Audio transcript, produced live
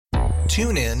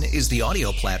TuneIn is the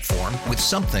audio platform with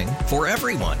something for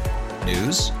everyone.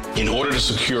 News. In order to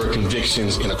secure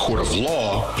convictions in a court of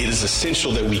law, it is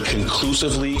essential that we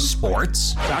conclusively.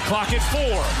 Sports. Shot clock at 4.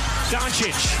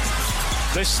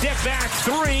 Doncic. The step back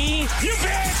 3. You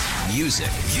bet. Music.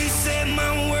 You set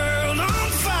my world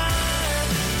on fire.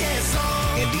 Yes,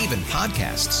 and even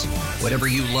podcasts. Whatever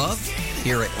you love,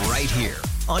 hear it right here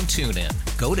on TuneIn.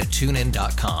 Go to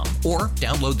TuneIn.com or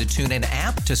download the TuneIn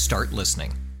app to start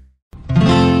listening.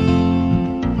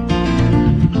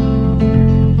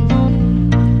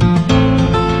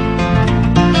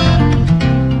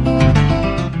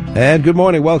 And good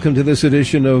morning. Welcome to this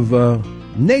edition of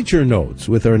Nature Notes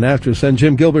with our naturalist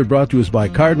Jim Gilbert, brought to us by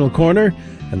Cardinal Corner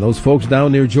and those folks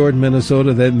down near Jordan,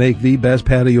 Minnesota, that make the best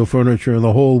patio furniture in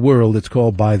the whole world. It's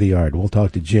called By the Yard. We'll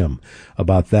talk to Jim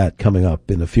about that coming up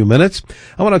in a few minutes.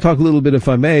 I want to talk a little bit, if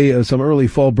I may, some early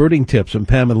fall birding tips from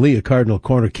Pam and Lee at Cardinal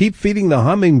Corner. Keep feeding the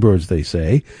hummingbirds, they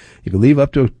say. You can leave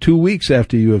up to 2 weeks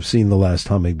after you have seen the last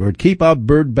hummingbird. Keep out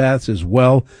bird baths as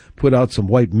well. Put out some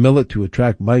white millet to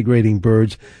attract migrating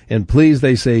birds. And please,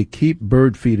 they say, keep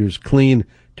bird feeders clean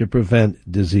to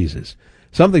prevent diseases.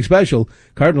 Something special,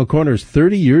 Cardinal Corner is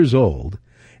 30 years old,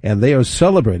 and they are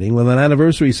celebrating with an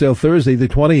anniversary sale Thursday the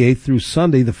 28th through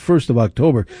Sunday the 1st of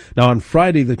October. Now, on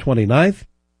Friday the 29th,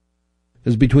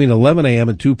 is between 11 a.m.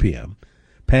 and 2 p.m.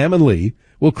 Pam and Lee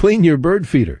will clean your bird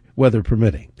feeder, weather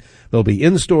permitting. There'll be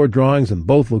in-store drawings in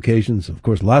both locations. Of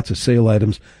course, lots of sale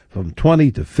items from 20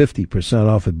 to 50%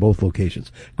 off at both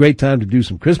locations. Great time to do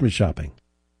some Christmas shopping.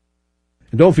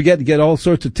 And don't forget to get all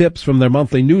sorts of tips from their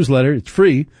monthly newsletter. It's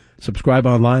free. Subscribe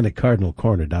online at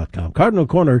cardinalcorner.com. Cardinal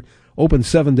Corner open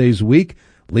 7 days a week.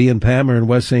 Lee and Pam are in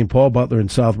West St. Paul, Butler and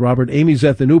South Robert. Amy's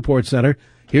at the Newport Center.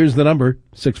 Here's the number,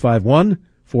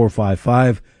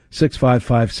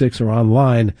 651-455-6556, or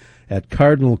online at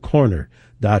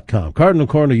cardinalcorner.com. Cardinal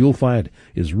Corner, you'll find,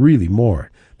 is really more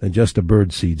than just a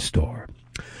birdseed store.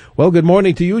 Well, good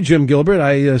morning to you, Jim Gilbert.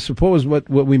 I suppose what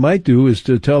we might do is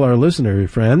to tell our listener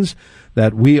friends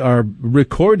that we are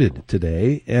recorded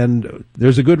today, and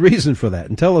there's a good reason for that.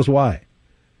 And tell us why.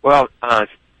 Well,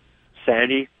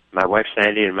 Sandy, my wife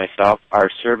Sandy, and myself are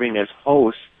serving as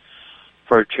hosts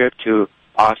for a trip to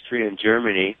Austria and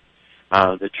Germany.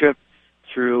 The trip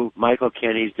through Michael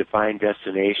Kenny's Defined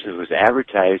Destinations was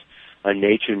advertised on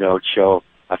Nature Note show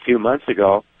a few months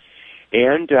ago,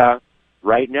 and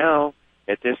right now,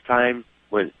 at this time,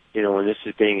 when this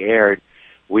is being aired,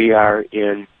 we are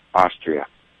in Austria.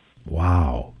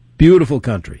 Wow. Beautiful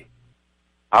country.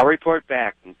 I'll report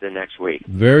back the next week.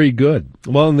 Very good.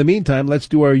 Well, in the meantime, let's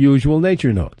do our usual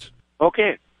nature notes.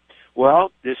 Okay.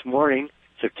 Well, this morning,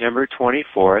 September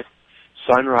 24th,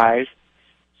 sunrise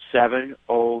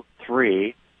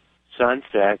 7:03,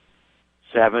 sunset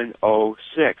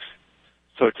 7:06.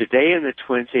 So today in the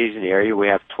Twin Cities area, we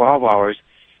have 12 hours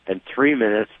and 3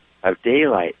 minutes of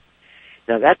daylight.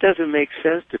 Now, that doesn't make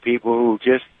sense to people who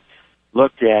just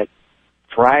looked at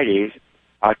Friday's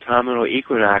autumnal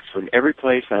equinox, when every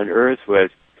place on Earth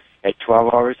was at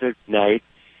 12 hours of night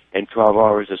and 12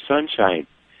 hours of sunshine.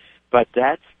 But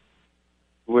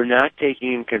we're not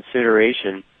taking in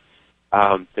consideration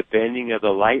the bending of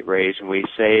the light rays, and we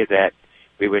say that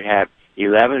we would have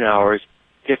 11 hours,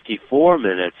 54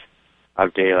 minutes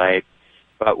of daylight.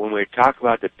 But when we talk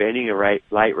about the bending of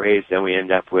light rays, then we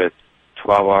end up with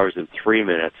 12 hours and 3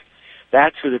 minutes.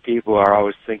 That's for the people who are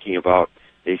always thinking about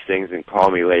these things and call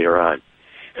me later on.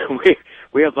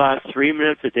 We have lost 3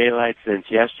 minutes of daylight since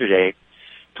yesterday,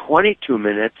 22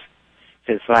 minutes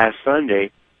since last Sunday,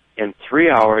 and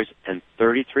 3 hours and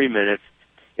 33 minutes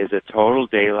is a total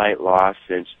daylight loss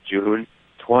since June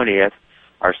 20th,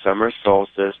 our summer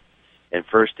solstice, and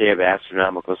first day of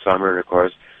astronomical summer, and of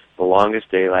course, the longest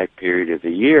daylight period of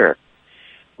the year.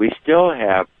 We still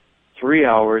have 3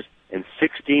 hours and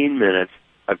 16 minutes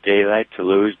of daylight to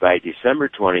lose by December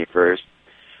 21st,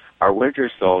 our winter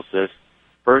solstice,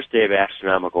 first day of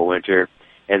astronomical winter,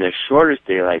 and the shortest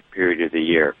daylight period of the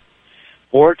year.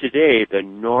 For today, the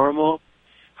normal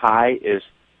high is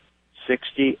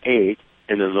 68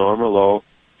 and the normal low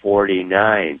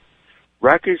 49.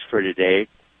 Records for today,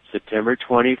 September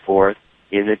 24th,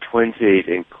 in the Twin Cities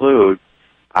include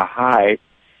a high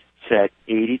set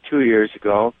 82 years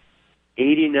ago,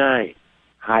 89,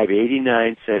 high of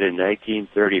 89 set in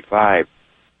 1935.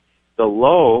 The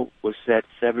low was set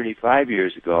 75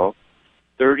 years ago,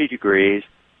 30 degrees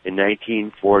in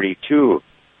 1942.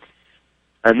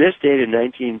 On this date in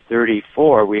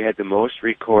 1934, we had the most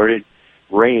recorded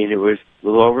rain. It was a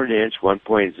little over an inch,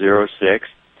 1.06.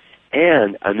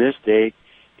 And on this date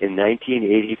in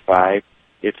 1985,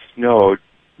 it snowed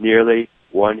nearly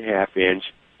 1/2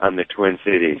 inch on the Twin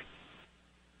Cities.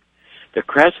 The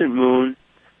crescent moon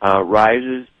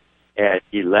rises at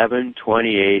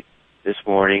 11:28 this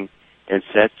morning and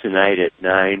sets tonight at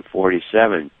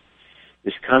 9:47.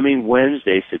 This coming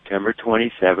Wednesday, September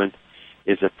 27th,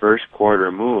 is the first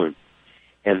quarter moon.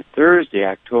 And Thursday,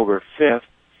 October 5th,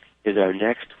 is our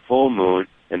next full moon,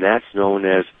 and that's known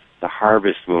as the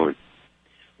harvest moon.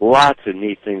 Lots of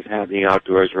neat things happening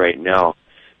outdoors right now.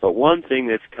 But one thing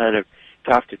that's kind of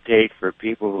tough to take for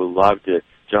people who love to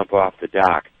jump off the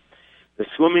dock. The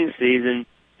swimming season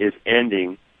is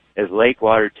ending as lake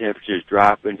water temperatures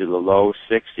drop into the low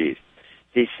 60s.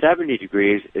 See, 70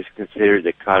 degrees is considered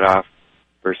the cutoff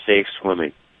for safe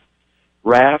swimming.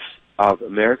 Rafts of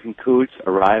American coots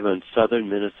arrive on southern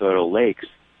Minnesota lakes.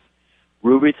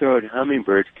 Ruby-throated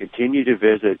hummingbirds continue to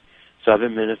visit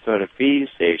southern Minnesota feeding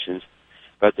stations,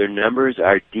 but their numbers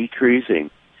are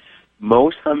decreasing.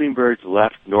 Most hummingbirds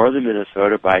left northern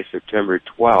Minnesota by September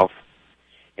 12th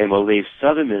and will leave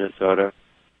southern Minnesota,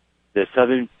 the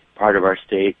southern part of our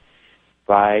state,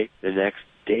 by the next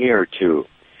day or two.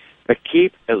 But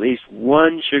keep at least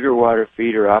one sugar water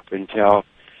feeder up until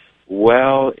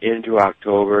well into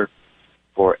October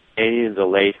for any of the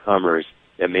late hummers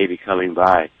that may be coming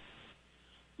by.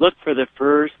 Look for the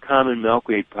first common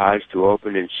milkweed pods to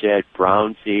open and shed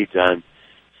brown seeds on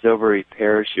silvery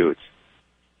parachutes.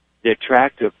 The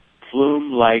attractive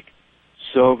plume-like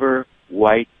silver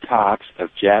white tops of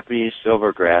Japanese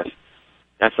silvergrass,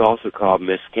 that's also called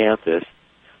miscanthus,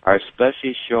 are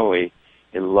especially showy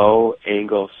in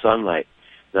low-angle sunlight.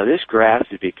 Now, this grass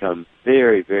has become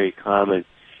very, very common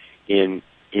in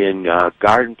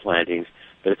garden plantings,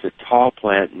 but it's a tall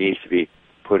plant and needs to be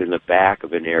put in the back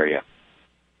of an area.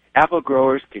 Apple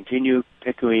growers continue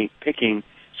picking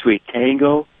Sweet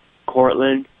Tango,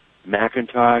 Cortland,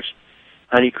 McIntosh,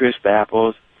 Honeycrisp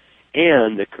apples,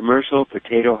 and the commercial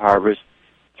potato harvest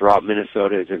throughout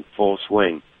Minnesota is in full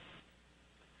swing.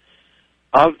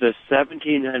 Of the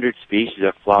 1,700 species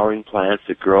of flowering plants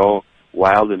that grow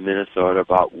wild in Minnesota,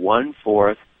 about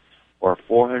 1/4, or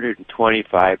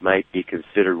 425, might be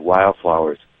considered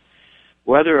wildflowers.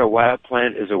 Whether a wild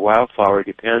plant is a wildflower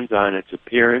depends on its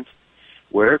appearance,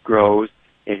 where it grows,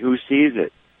 and who sees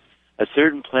it. A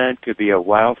certain plant could be a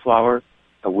wildflower,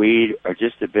 a weed, or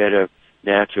just a bit of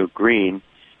natural green,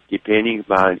 depending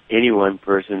upon any one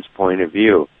person's point of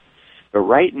view. But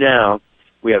right now,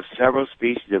 we have several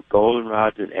species of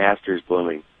goldenrods and asters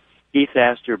blooming. Heath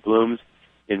aster blooms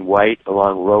in white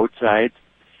along roadsides,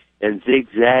 and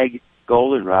zigzag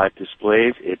goldenrod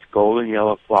displays its golden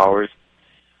yellow flowers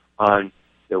on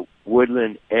the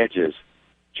woodland edges.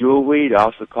 Jewelweed,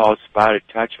 also called spotted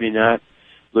touch-me-not,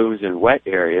 blooms in wet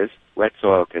areas, wet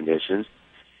soil conditions,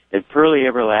 and pearly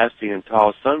everlasting and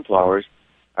tall sunflowers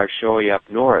are showy up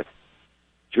north.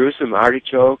 Jerusalem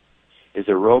artichoke is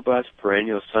a robust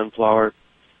perennial sunflower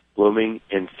blooming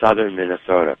in southern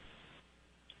Minnesota.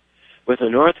 With a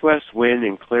northwest wind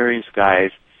and clearing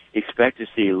skies, expect to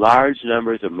see large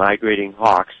numbers of migrating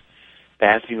hawks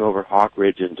passing over Hawk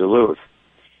Ridge and Duluth.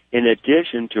 In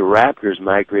addition to raptors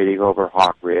migrating over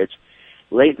Hawk Ridge,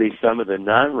 lately some of the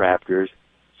non-raptors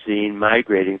seen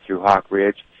migrating through Hawk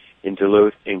Ridge in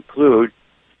Duluth include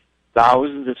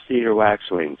thousands of cedar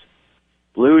waxwings,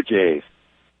 blue jays,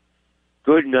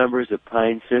 good numbers of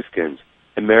pine siskins,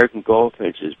 American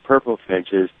goldfinches, purple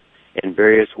finches, and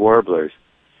various warblers.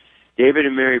 David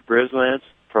and Mary Brislance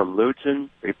from Lutzen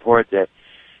report that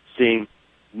seeing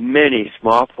many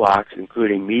small flocks,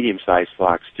 including medium-sized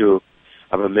flocks too,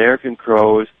 of American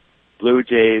crows, blue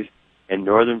jays, and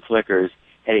northern flickers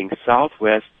heading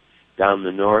southwest down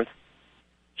the north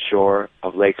shore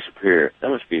of Lake Superior. That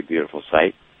must be a beautiful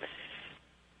sight.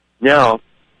 Now,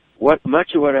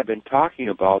 much of what I've been talking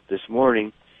about this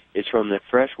morning is from the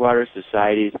Freshwater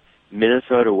Society's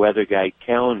Minnesota Weather Guide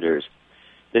calendars.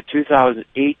 The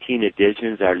 2018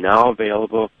 editions are now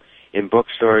available in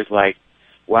bookstores like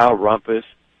Wild Rumpus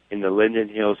in the Linden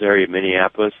Hills area of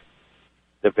Minneapolis,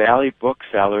 the Valley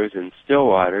Booksellers in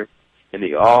Stillwater, and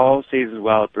the All Seasons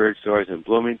Wild Bird stores in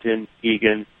Bloomington,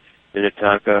 Eagan,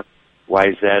 Minnetonka,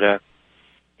 Wayzata,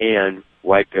 and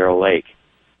White Barrel Lake.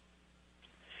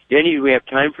 Denny, do we have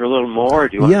time for a little more? Or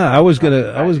do you want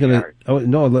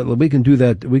no, we can do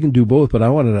that. We can do both, but I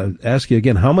wanted to ask you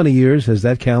again, how many years has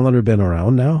that calendar been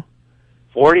around now?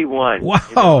 41.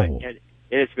 Wow. And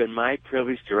it's been my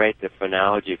privilege to write the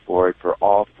phonology for it for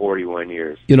all 41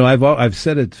 years. You know, I've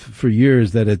said it for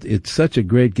years that it's such a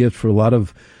great gift for a lot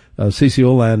of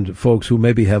CCO land folks who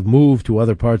maybe have moved to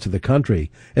other parts of the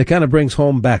country. It kind of brings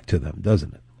home back to them,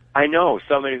 doesn't it? I know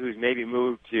somebody who's maybe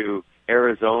moved to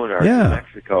Arizona or New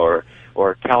Mexico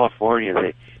or California, and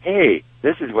they, hey,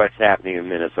 this is what's happening in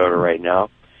Minnesota right now.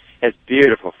 It's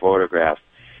beautiful photographs.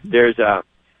 There's a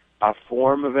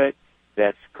form of it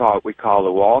we call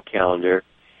the wall calendar,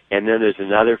 and then there's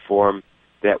another form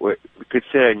that could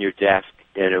sit on your desk,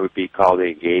 and it would be called the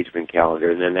engagement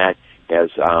calendar, and then that has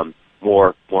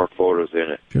more photos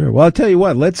in it. Sure. Well, I'll tell you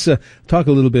what, let's talk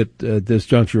a little bit at this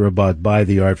juncture about Buy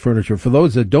the Art Furniture. For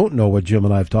those that don't know what Jim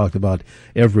and I have talked about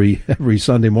every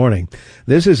Sunday morning,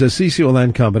 this is a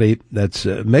CCOLN company that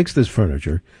makes this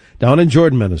furniture down in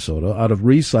Jordan, Minnesota, out of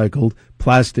recycled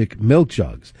plastic milk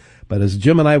jugs. But as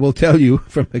Jim and I will tell you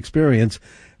from experience,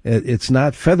 it's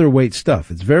not featherweight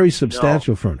stuff. It's very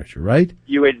substantial furniture, right?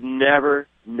 You would never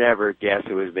guess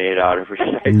it was made out of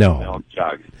recycled milk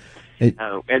jugs.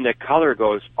 And the color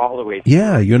goes all the way through.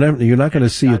 Yeah, you're not going to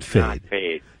see it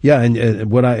fade. Yeah,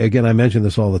 and what I mention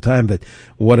this all the time, that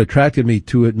what attracted me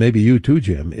to it, maybe you too,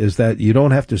 Jim, is that you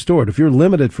don't have to store it. If you're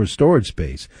limited for storage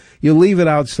space, you leave it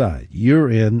outside. You're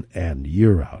in and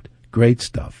you're out. Great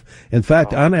stuff. In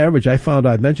fact, on average,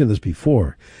 I've mentioned this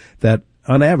before, that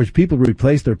on average, people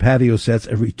replace their patio sets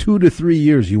every 2 to 3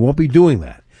 years. You won't be doing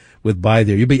that with Buy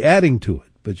There. You'll be adding to it,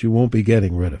 but you won't be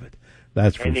getting rid of it.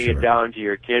 That's for sure. Handing it down to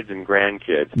your kids and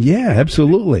grandkids. Yeah,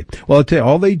 absolutely. Well, I'll tell you,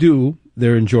 all they do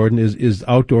there in Jordan is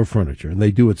outdoor furniture, and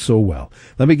they do it so well.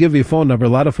 Let me give you a phone number. A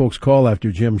lot of folks call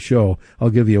after Jim's show. I'll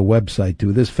give you a website,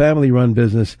 too. This family-run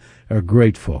business are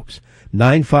great folks.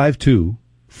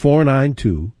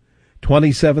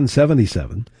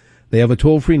 952-492-2777. They have a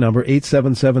toll-free number,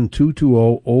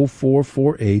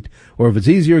 877-220-0448. Or if it's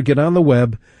easier, get on the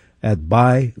web at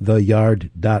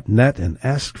buytheyard.net and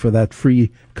ask for that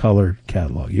free color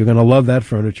catalog. You're going to love that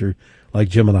furniture like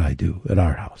Jim and I do at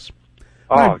our house.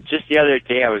 Oh, just the other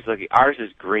day I was looking. Ours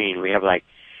is green. We have like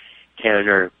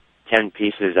 10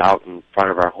 pieces out in front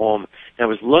of our home. And I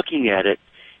was looking at it,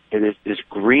 and this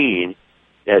green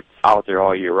that's out there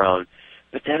all year round.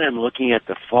 But then I'm looking at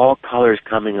the fall colors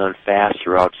coming on fast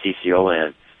throughout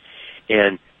CCOLN.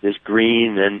 And this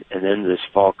green and then this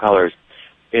fall colors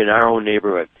in our own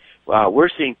neighborhood. Wow, we're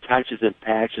seeing touches and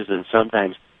patches and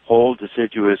sometimes whole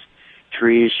deciduous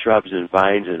trees, shrubs, and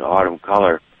vines in autumn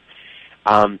color.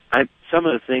 Some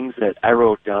of the things that I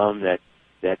wrote down that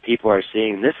people are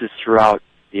seeing, this is throughout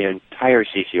the entire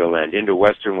CCOLN, into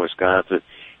western Wisconsin,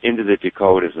 into the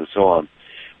Dakotas, and so on.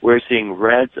 We're seeing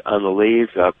reds on the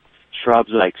leaves of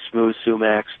shrubs like smooth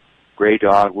sumacs, gray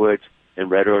dogwoods,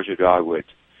 and red osier dogwoods.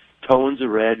 Tones of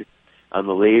red on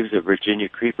the leaves of Virginia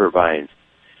creeper vines.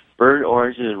 Burnt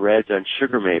oranges and reds on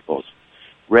sugar maples,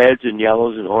 reds and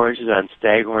yellows and oranges on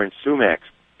staghorn sumacs,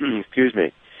 excuse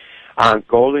me,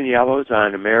 golden yellows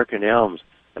on American elms,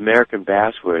 American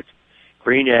basswoods,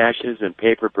 green ashes and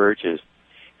paper birches,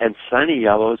 and sunny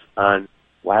yellows on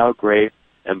wild grape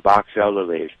and box elder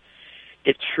leaves.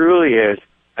 It truly is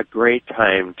a great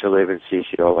time to live in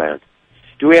CCOLN.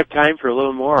 Do we have time for a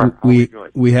little more?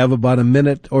 We have about a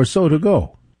minute or so to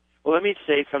go. Well, let me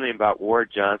say something about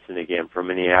Ward Johnson again from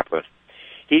Minneapolis.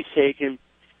 He's taken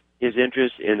his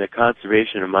interest in the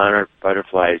conservation of monarch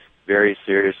butterflies very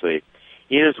seriously.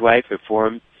 He and his wife have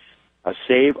formed a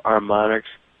Save Our Monarchs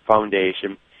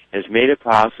Foundation and has made it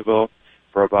possible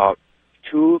for about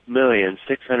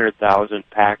 2,600,000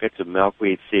 packets of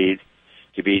milkweed seeds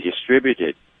to be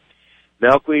distributed.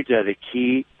 Milkweeds are the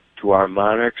key to our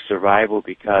monarchs' survival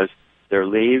because their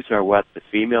leaves are what the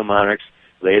female monarchs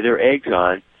lay their eggs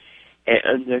on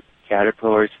and the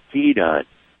caterpillars feed on.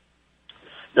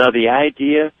 Now, the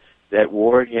idea that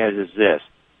Ward has is this: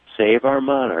 save our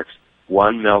monarchs,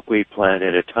 one milkweed plant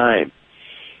at a time.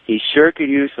 He sure could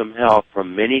use some help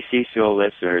from many CCO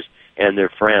listeners and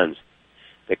their friends.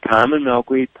 The common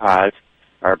milkweed pods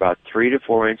are about 3 to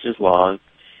 4 inches long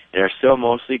and are still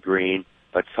mostly green,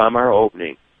 but some are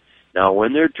opening. Now,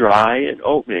 when they're dry and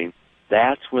opening,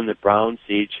 that's when the brown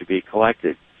seeds should be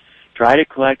collected. Try to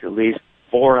collect at least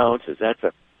 4 ounces. That's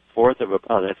a fourth of a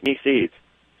pound. That's many seeds.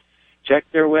 Check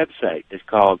their website. It's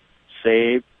called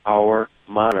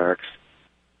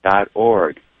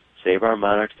SaveOurMonarchs.org.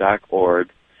 SaveOurMonarchs.org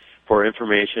for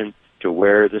information to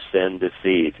where to send the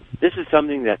seeds. This is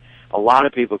something that a lot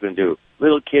of people can do.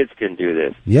 Little kids can do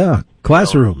this. Yeah,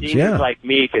 classrooms. Seniors like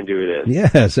me can do this.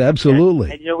 Yes,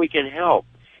 absolutely. And we can help.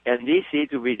 And these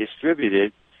seeds will be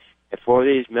distributed for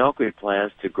these milkweed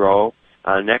plants to grow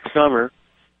next summer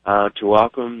to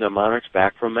welcome the monarchs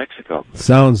back from Mexico.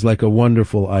 Sounds like a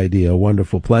wonderful idea, a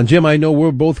wonderful plan. Jim, I know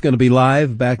we're both going to be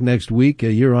live back next week.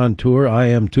 You're on tour, I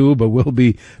am too, but we'll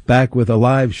be back with a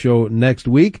live show next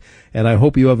week. And I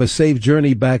hope you have a safe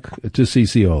journey back to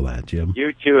CCOLN, Jim.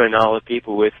 You too, and all the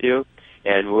people with you.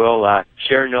 And we'll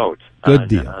share notes Good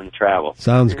deal. on travel.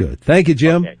 Sounds good. Thank you,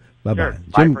 Jim. Okay. Bye-bye. Sure.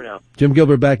 Bye for now. Jim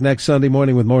Gilbert back next Sunday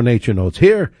morning with more Nature Notes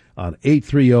here on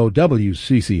 830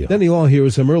 WCCO. Denny Long here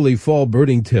with some early fall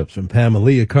birding tips from Pam and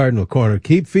Lee at Cardinal Corner.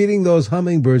 Keep feeding those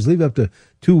hummingbirds. Leave up to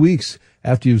 2 weeks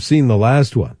after you've seen the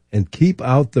last one. And keep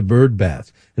out the bird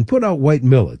baths. And put out white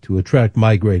millet to attract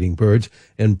migrating birds.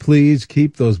 And please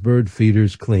keep those bird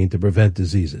feeders clean to prevent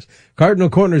diseases. Cardinal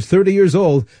Corner's 30 years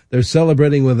old. They're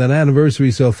celebrating with an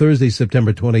anniversary sale Thursday,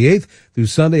 September 28th through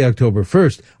Sunday, October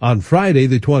 1st. On Friday,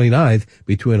 the 29th,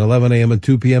 between 11 a.m. and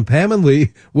 2 p.m., Pam and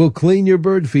Lee will clean your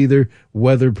bird feeder,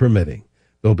 weather permitting.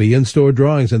 There'll be in-store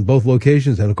drawings in both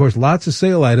locations and, of course, lots of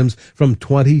sale items from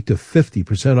 20 to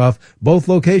 50% off both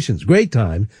locations. Great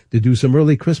time to do some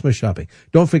early Christmas shopping.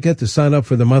 Don't forget to sign up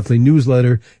for the monthly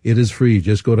newsletter. It is free.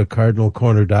 Just go to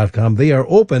cardinalcorner.com. They are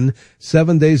open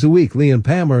 7 days a week. Lee and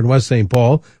Pam are in West St.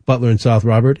 Paul, Butler and South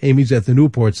Robert. Amy's at the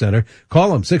Newport Center.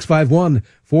 Call them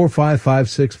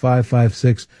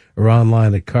 651-455-6556 or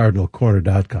online at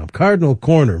cardinalcorner.com. Cardinal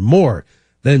Corner, more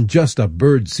than just a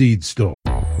bird seed store.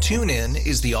 TuneIn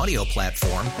is the audio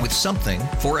platform with something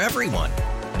for everyone.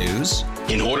 News.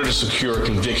 In order to secure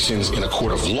convictions in a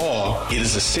court of law, it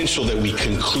is essential that we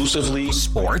conclusively.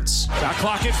 Sports. Shot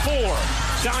clock at 4.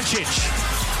 Doncic.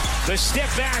 The step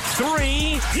back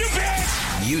 3. You bet.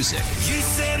 Music. You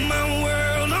set my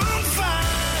world on fire.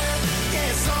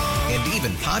 Yes, and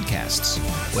even podcasts.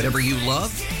 Whatever you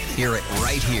love, hear it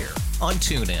right here on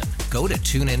TuneIn. Go to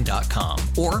TuneIn.com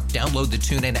or download the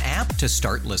TuneIn app to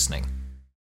start listening.